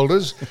stubby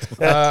holders,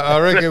 I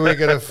reckon we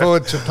can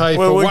afford to pay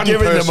Well, for we're one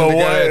giving them person to go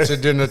away. out to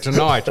dinner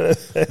tonight.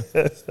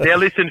 Now,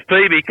 listen,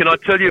 Phoebe, can I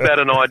tell you about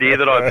an idea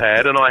that I've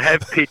had? And I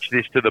have pitched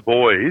this to the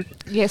boys,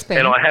 Yes, Ben.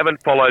 and I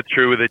haven't followed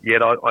through with it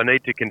yet. I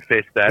need to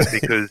confess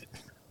that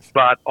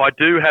but I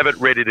do have it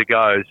ready to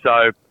go.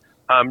 So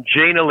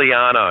Gina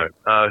Liano,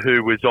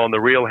 who was on The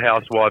Real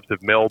Housewives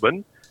of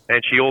Melbourne,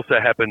 and she also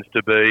happens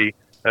to be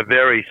a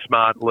very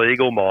smart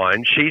legal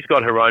mind. She's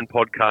got her own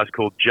podcast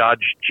called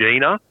Judge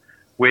Gina,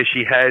 where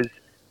she has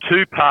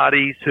two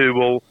parties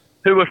who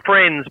are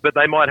friends, but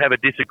they might have a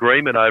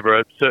disagreement over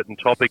a certain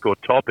topic or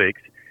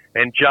topics,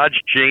 and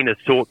Judge Gina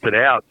sorts it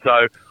out.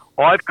 So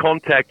I've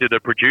contacted a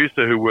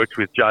producer who works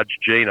with Judge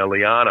Gina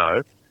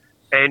Liano,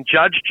 and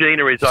Judge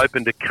Gina is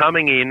open to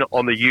coming in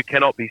on the You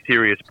Cannot Be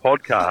Serious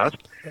podcast,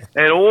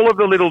 and all of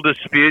the little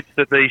disputes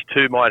that these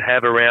two might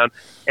have around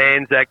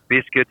Anzac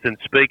biscuits and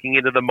speaking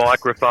into the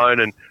microphone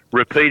and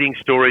repeating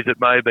stories that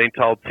may have been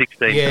told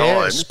 16 Yeah,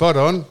 times. spot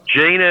on.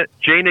 Gina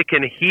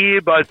can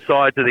hear both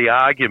sides of the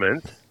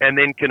arguments and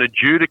then can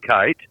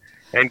adjudicate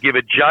and give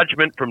a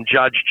judgment from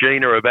Judge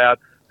Gina about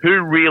who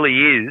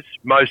really is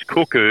most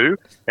cuckoo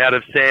out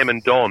of Sam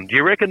and Don. Do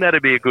you reckon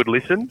that'd be a good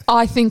listen?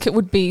 I think it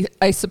would be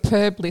a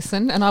superb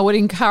listen, and I would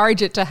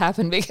encourage it to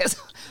happen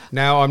because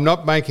Now, I'm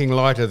not making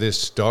light of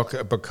this, Doc,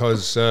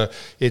 because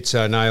it's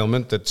an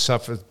ailment that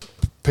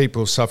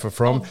people suffer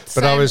from.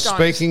 But I Sam, was don't.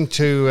 speaking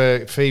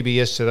to Phoebe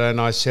yesterday,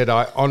 and I said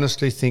I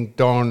honestly think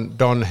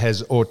Don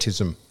has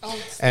autism.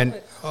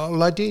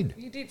 I did.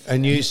 You did say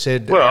And you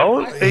said,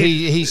 Well,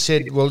 he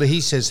said, well,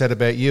 he says that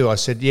about you. I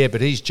said, yeah, but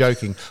he's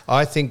joking.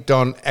 I think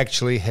Don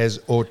actually has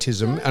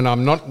autism, and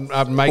I'm not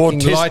making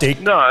light.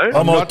 Autistic. No.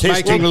 I'm not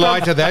autistic. making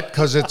light of that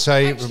because it's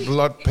a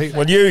lot of people.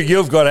 Well,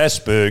 you've got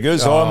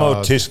Asperger's. I'm Oh.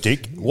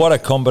 autistic. What a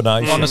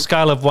combination. On a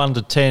scale of 1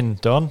 to 10,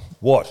 Don.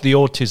 What? The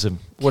autism.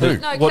 What Two.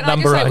 no, what can I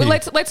number just say, are well,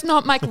 you? let's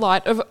not make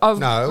light of No, I'm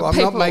not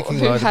people making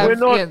who light of have it.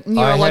 We're not- yeah, I had a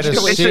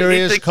neurological issues.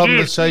 serious It's a kid.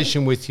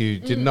 conversation with you,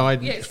 didn't I,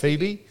 Mm.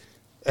 Phoebe?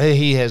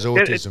 He has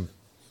autism.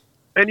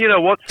 And you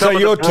know what? So Some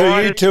of you the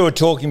brightest- two are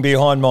talking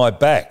behind my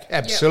back.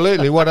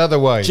 Absolutely. What other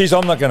way? Jeez,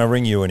 I'm not going to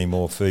ring you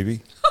anymore,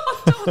 Phoebe.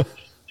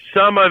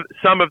 some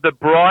of the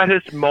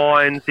brightest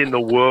minds in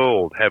the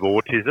world have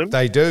autism.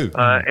 They do.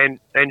 And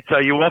so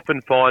you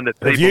often find that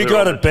people Have you who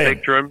got are on it, the Ben?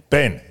 spectrum.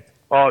 Ben.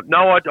 Oh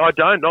no, I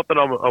don't. Not that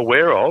I'm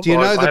aware of. Do you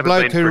know I the haven't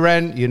bloke been who for-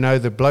 ran? You know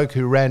the bloke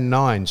who ran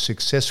 9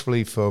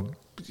 successfully for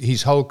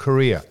his whole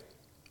career.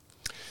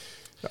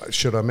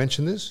 Should I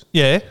mention this?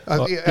 Yeah.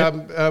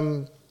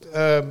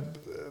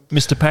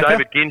 Mr. Packer?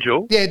 David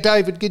Gingell? Yeah,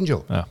 David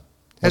Gingell. Oh.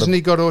 Hasn't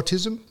he got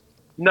autism?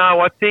 No,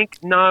 I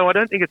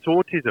don't think it's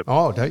autism.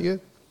 Oh, don't you?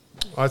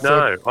 I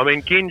No, I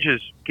mean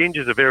Ginger's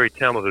a very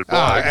talented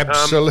bloke.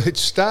 absolute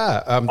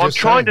star. I'm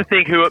trying to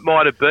think who it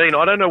might have been.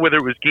 I don't know whether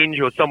it was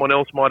Ginger or someone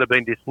else might have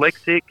been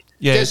dyslexic.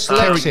 Yeah,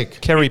 Dyslexic.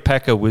 Kerry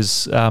Packer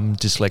was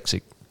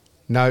dyslexic.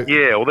 No.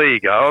 Yeah, well, there you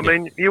go. I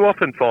mean, you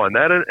often find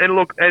that. And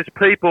look, as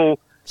people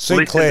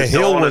Sinclair listen to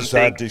Hill Don was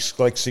and think,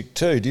 dyslexic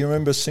too. Do you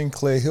remember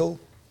Sinclair Hill?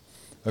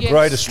 A Yes.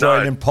 great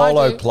Australian No.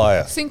 polo I do.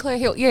 player. Sinclair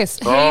Hill, yes.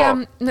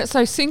 Oh.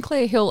 So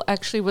Sinclair Hill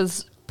actually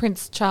was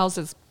Prince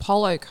Charles's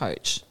polo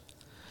coach.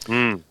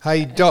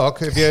 Hey Doc,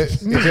 have you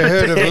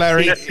heard of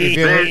Larry? Have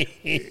you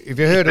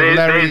heard of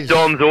Larry? there's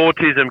Don's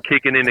autism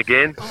kicking in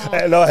again.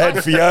 And I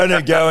had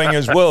Fiona going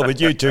as well,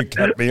 but you two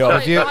cut me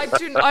off.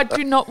 I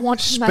do not want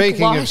to make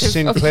Speaking light of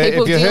Sinclair,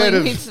 people have you heard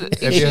dealing of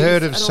with have you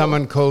heard of issues at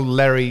someone all. called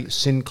Larry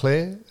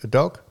Sinclair,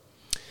 Doc?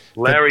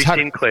 Larry Tuck-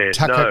 Sinclair.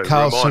 Tucker No, remind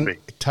Carlson. me.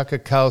 Tucker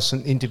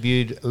Carlson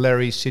interviewed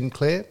Larry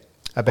Sinclair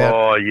about.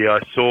 Oh yeah, I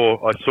saw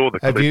the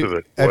have clip you of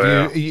it. have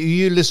Wow.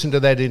 you listened to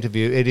that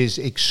interview? It is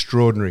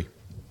extraordinary.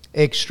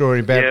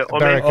 Extraordinary. Yeah, I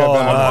mean- Barack Oh,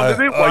 Obama. I'm a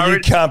bit no. Oh, you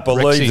worried. can't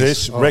believe Rex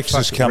this. Rex fuck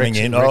is it, coming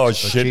in. Oh,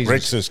 shit, Jesus.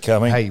 Rex is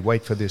coming. Hey,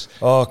 wait for this.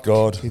 Oh,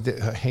 God.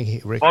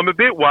 Rex. I'm a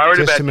bit worried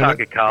Just about a minute.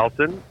 Tucker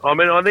Carlson. I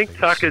mean, I think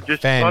Tucker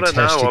just, Fantastic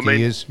I don't know. I mean,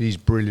 he is. He's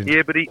brilliant.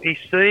 yeah, but he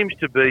seems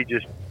to be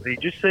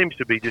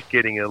just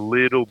getting a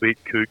little bit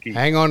kooky.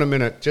 Hang on a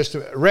minute.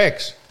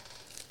 Rex.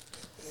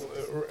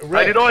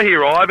 Hey, did I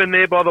hear Ivan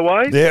there, by the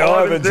way?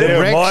 Yeah, Ivan's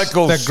there. Rex,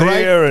 Michael's the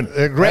great- there.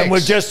 And Rex.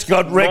 we've just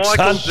got Rex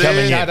Michael's Hunt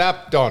coming Shut in.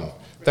 up, Don.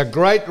 The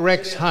great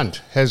Rex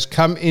Hunt has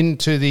come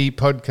into the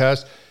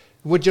podcast.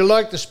 Would you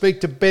like to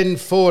speak to Ben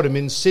Fordham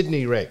in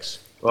Sydney, Rex?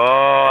 Oh,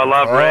 I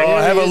love Rex. Oh,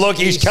 have a look.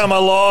 He's come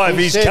alive.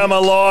 he He's said- come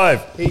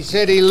alive. He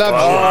said he loves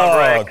Oh,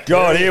 Rex.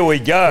 God, here we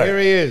you. go. Here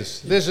he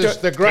is. This is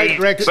the great He's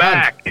Rex Hunt.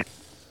 back.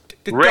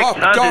 Rex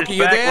Hunt Doc, are is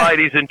you back, there?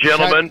 ladies and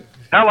gentlemen.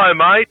 Hello,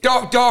 mate.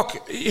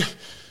 Doc,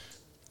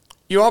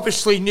 you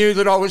obviously knew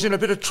that I was in a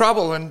bit of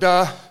trouble, and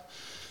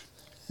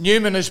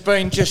Newman has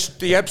been just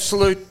the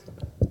absolute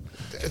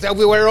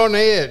We're on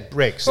air,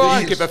 Rex. Well, I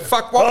don't give a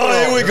fuck what.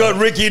 Oh, here we got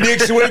Ricky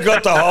Nixon. We've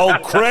got the whole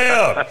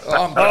crowd.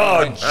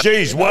 Oh,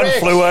 jeez, one Rex,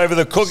 flew over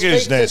the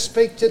cuckoo's nest.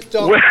 Speak to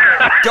Doc.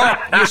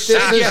 Doc, you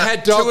said you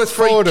had Doc 2 or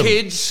 3 Fordham.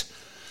 kids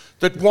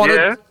that wanted...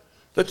 Yeah.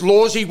 That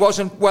Lawsy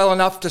wasn't well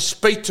enough to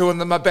speak to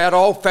them about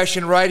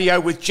old-fashioned radio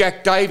with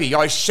Jack Davey.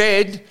 I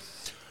said,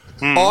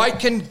 I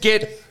can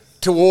get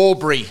to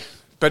Albury,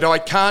 but I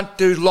can't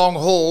do long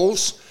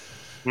hauls.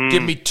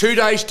 Give me 2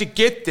 days to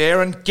get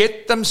there and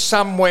get them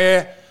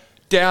somewhere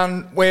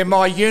down where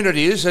my unit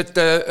is at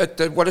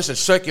the what is it,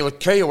 Circular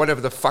Quay or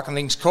whatever the fucking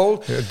thing's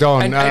called.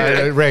 Don,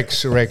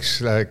 Rex,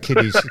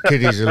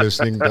 kiddies are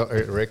listening.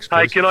 Rex,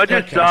 Hey, please. can I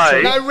just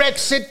say? No,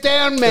 Rex, sit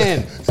down,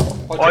 man.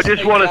 I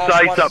just want to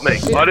say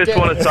something. I just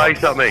want to say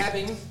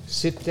something.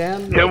 Sit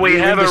down. Can we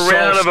have a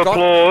round of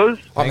applause?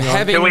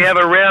 Can we have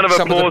a round of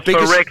applause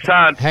for Rex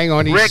Hunt? Hang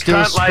on, he's Rex still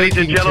Hunt, ladies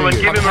and speaking gentlemen, to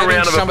you. give him a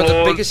round of some of the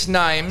applause. biggest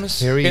names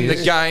Here he in the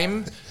is.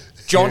 game.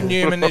 John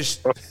Newman is...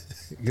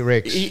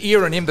 Rex.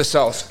 You're an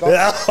imbecile, Scott.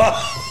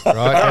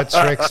 Right, that's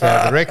Rex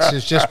now. The Rex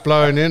is just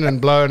blown in and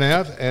blown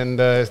out, and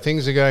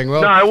things are going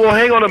well. No, well,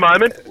 hang on a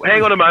moment.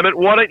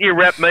 Why don't you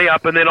wrap me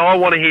up, and then I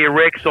want to hear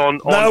Rex on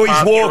No, he's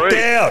part walked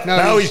 3. out. No,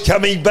 No, he's- he's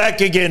coming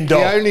back again, Doc.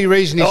 The only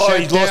reason he sat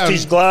he's down, lost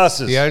his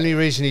glasses. The only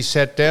reason he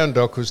sat down,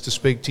 Doc, was to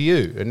speak to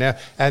you. And now,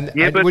 and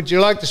but- would you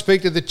like to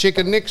speak to the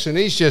Chicken Nixon?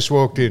 He's just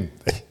walked in.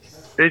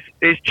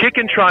 Is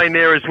Chicken Train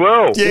there as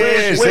well?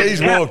 Yes, Where's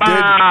he's walked in.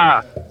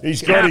 Kappa?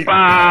 He's got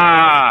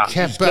Kappa.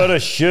 He's got a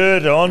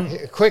shirt on.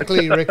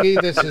 Quickly, Ricky.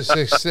 This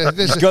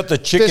is got the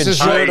chicken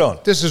shirt on.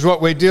 This is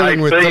what we're dealing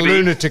Hey, with, the Phoebe.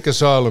 lunatic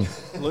asylum.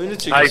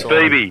 Hey,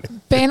 Phoebe.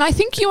 Ben, I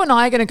think you and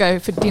I are going to go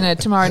for dinner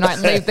tomorrow night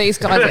and leave these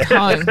guys at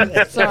home.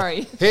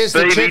 Sorry. Here's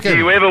the Phoebe, chicken. do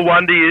you ever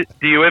wonder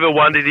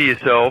to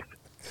yourself,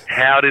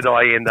 how did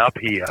I end up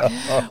here?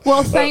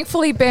 Well,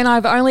 thankfully, Ben,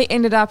 I've only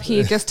ended up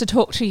here just to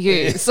talk to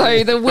you.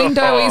 So the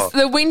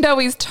window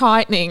is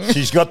tightening.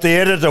 She's got the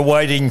editor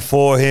waiting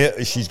for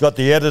her. She's got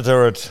the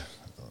editor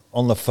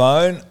on the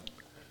phone.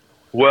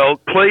 Well,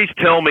 please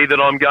tell me that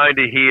I'm going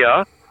to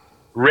hear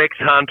Rex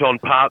Hunt on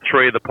part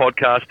 3 of the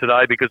podcast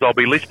today, because I'll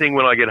be listening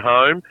when I get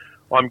home.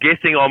 I'm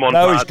guessing I'm on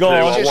No, part he's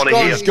gone. 2. I He's want to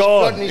gone. hear. He's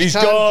gone. in his He's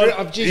car. gone.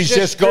 I've He's just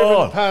just driven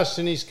gone. past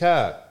in his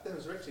car.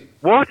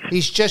 What?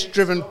 He's just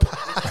driven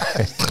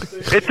past.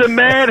 It's a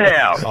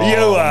madhouse.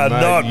 You are mate,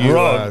 not you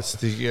wrong. are-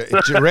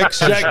 Rex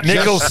has Jack just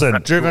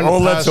Nicholson. driven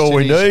Oh, that's past all in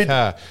we his need.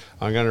 car.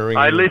 I'm going to ring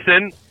Hey, him.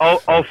 listen,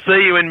 I'll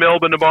see you in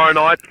Melbourne tomorrow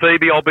night.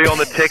 Phoebe, I'll be on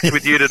the text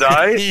with you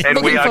today, and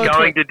we Looking are forward to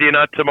going it. to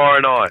dinner tomorrow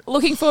night.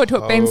 Looking forward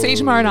to it, Ben. See you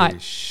tomorrow Holy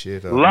night.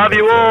 Shit, Love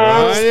you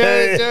all. Oh,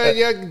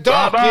 yeah,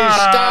 Doc, you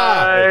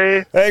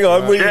star. Bye. Hang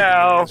on.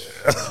 Ciao.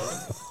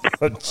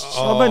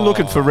 I've been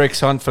looking for Rex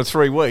Hunt for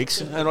 3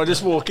 weeks, and I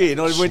just walk in.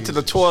 I went to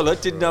the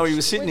toilet, didn't know he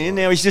was sitting here.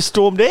 Now he's just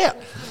stormed out.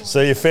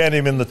 So you found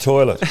him in the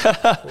toilet.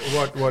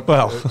 What,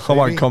 Well, I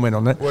won't Phoebe? comment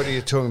on that. What are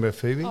you talking about,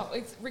 Phoebe? Oh,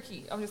 it's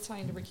Ricky. I'm just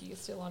saying to Ricky, you're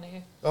still on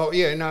air. Oh,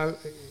 yeah, no.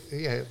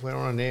 Yeah, we're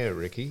on air,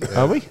 Ricky.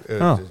 Are we?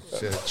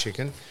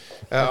 Chicken.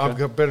 I've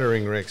got better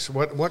ring, Rex.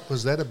 What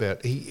was that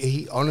about?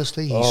 He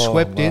honestly, he Oh,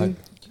 swept mate. in.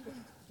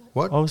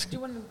 What? I was, Do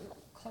you want to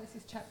close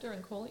this chapter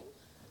and call him?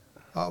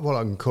 Oh, well,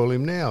 I can call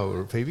him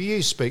now, Phoebe.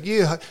 You speak.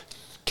 You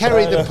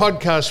carry the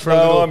podcast for a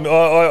No,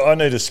 little. I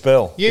need a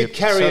spell. You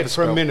carry it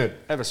for a minute.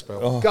 have a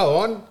spell. Go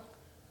on.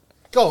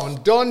 Go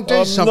on, Don. Do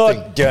I'm something.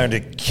 not going to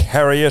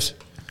carry it.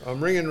 I'm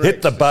ringing Rex.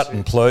 Hit the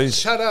button, please.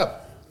 Shut up.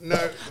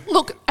 No.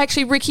 Look,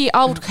 actually, Ricky,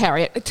 I'll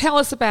carry it. Tell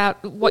us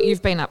about what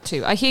you've been up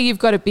to. I hear you've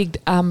got a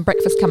big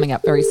breakfast coming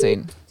up very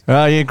soon.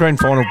 Yeah, grand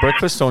final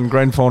breakfast on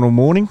grand final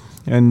morning.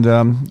 And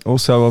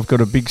also I've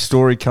got a big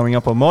story coming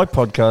up on my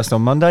podcast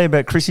on Monday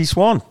about Chrissy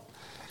Swan.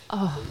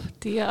 Oh,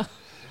 dear.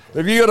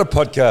 Have you got a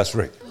podcast,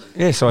 Rick?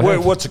 Yes, I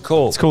have. What's it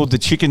called? It's called The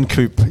Chicken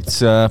Coop.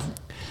 It's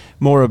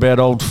more about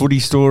old footy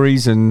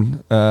stories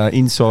and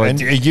inside.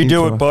 And you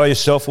do info. it by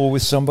yourself or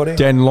with somebody?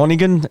 Dan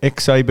Lonigan,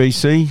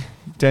 ex-ABC.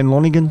 Dan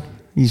Lonigan.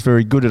 He's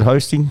very good at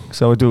hosting,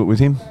 so I do it with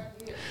him.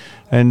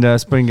 And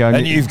it's been going...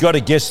 And you've got a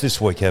guest this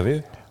week, have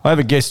you? I have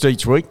a guest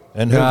each week.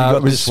 And who have you got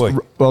it was this week?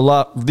 Well,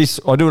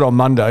 I do it on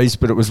Mondays,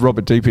 but it was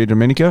Robert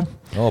DiPierdomenico,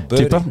 Oh,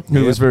 Birdie. Dipper, who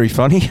Yep. was very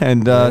funny,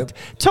 and Yep.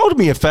 told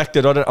me a fact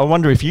that I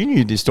wonder if you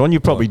knew this, Don. You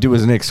probably do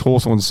as an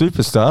ex-Hawthorn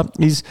superstar.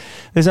 Is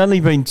there's only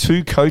been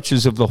 2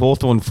 coaches of the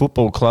Hawthorn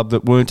Football Club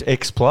that weren't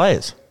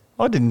ex-players.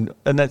 I didn't,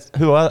 and that's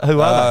who are they?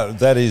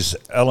 That is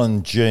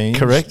Alan Jeans,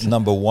 Correct.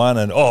 number 1.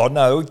 And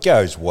it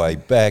goes way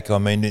back. I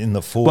mean, in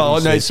the 40s.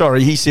 Well, no,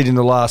 sorry, he said in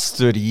the last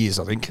 30 years,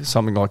 I think,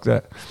 something like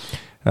that.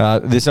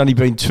 There's only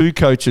been 2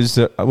 coaches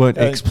that weren't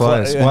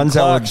ex-players. and One's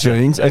Alan Clarkson,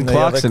 Jeans and and the other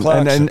Clarkson.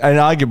 Clarkson. And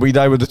arguably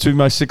they were the 2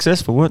 most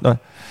successful, weren't they?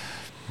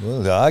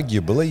 Well,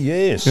 arguably,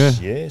 yes. Yeah.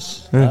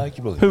 Yes, Yeah.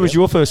 arguably. Who was yeah.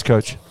 your first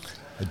coach?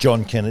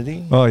 John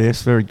Kennedy. Oh,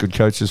 yes, very good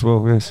coach as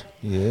well, yes.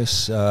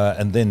 Yes,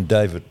 and then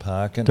David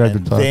Parkin. David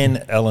and Parkin.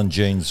 then Alan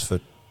Jeans for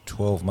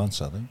 12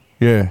 months, I think,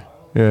 Yeah,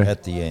 yeah,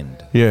 at the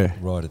end. yeah,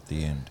 Right at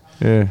the end.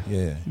 yeah.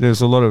 Yeah.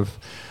 There's a lot of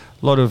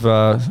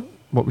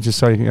what would you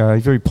say, a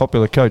very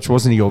popular coach,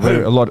 wasn't he? Or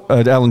a lot,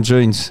 Alan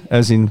Jeans,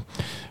 as in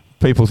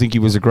people think he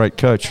was a great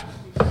coach.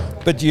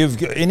 But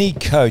any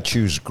coach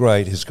who's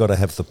great has got to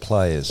have the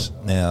players.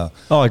 Now,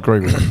 I agree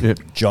with you. Yep.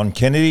 John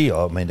Kennedy,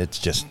 I mean, it's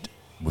just,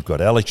 we've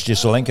got Alex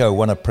Jesaulenko,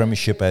 won a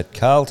premiership at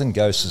Carlton,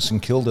 goes to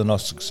St Kilda,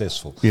 not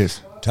successful.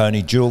 Yes.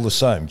 Tony Jewell, the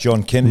same.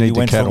 John Kennedy Need the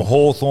went from cattle.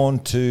 Hawthorn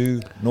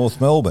to North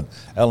Melbourne.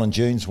 Alan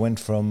Jeans went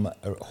from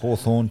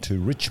Hawthorn to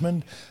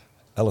Richmond.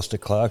 Alistair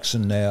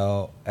Clarkson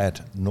now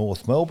at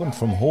North Melbourne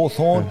from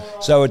Hawthorn.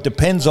 So it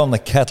depends on the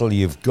cattle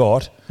you've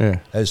got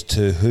as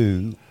to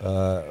who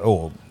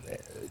or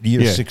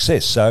your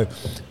success. So,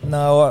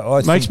 no,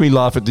 I Makes think me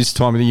laugh at this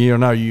time of the year. I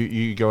know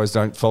you guys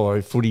don't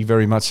follow footy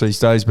very much these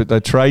days, but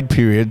the trade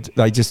period,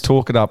 they just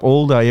talk it up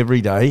all day,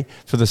 every day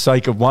for the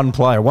sake of one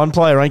player. One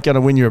player ain't going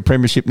to win you a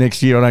premiership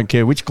next year. I don't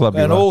care which club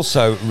you're And at.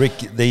 also, Rick,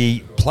 the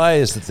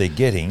players that they're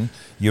getting,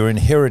 you're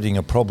inheriting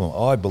a problem.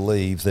 I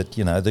believe that,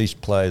 these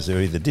players are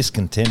either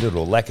discontented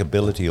or lack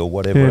ability or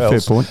whatever Fair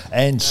else. point.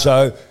 And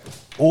so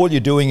all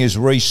you're doing is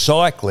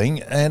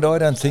recycling, and I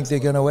don't think they're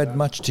going to add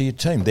much to your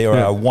team. There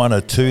are one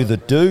or two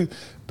that do,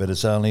 but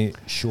it's only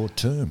short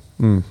term.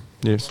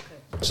 Yes.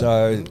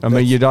 So, I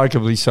mean, you'd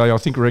arguably say, I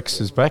think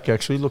Rex is back,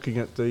 actually, looking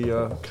at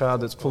the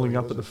card that's pulling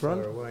up at the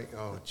front.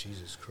 Oh,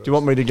 Jesus Christ. Do you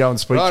want me to go and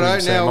speak to him, Righto,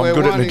 Sam? now I'm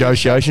good at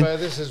negotiation.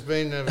 This has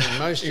been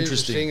most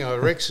interesting.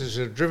 Rex is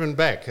driven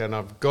back, and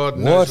God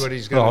knows what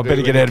he's going to do. I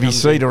better get out of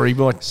his seat or he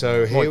might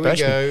So here we bash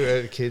me.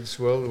 go, kids.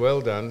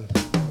 Well done.